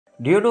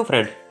Do you know,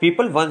 friends,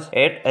 people once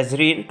ate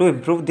Arsenic to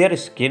improve their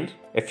skin?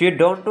 If you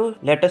don't know,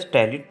 let us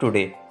tell you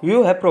today.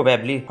 You have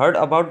probably heard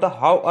about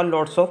how a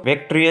lots of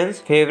Victorians'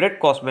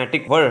 favorite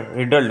cosmetics were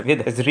riddled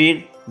with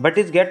Arsenic, but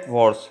it gets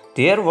worse.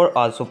 There were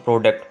also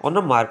products on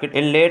the market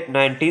in late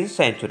 19th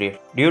century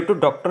due to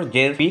Dr.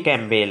 James P.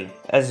 Campbell,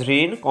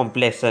 Arsenic,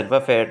 Complexion,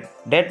 Wafers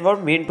that were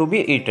meant to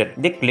be eaten.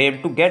 They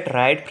claimed to get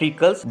rid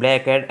freckles,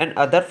 blackheads, and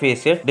other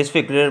facial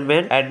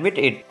disfigurements. Admit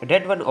it,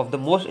 that's one of the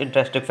most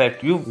interesting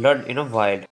facts you've learned in a while.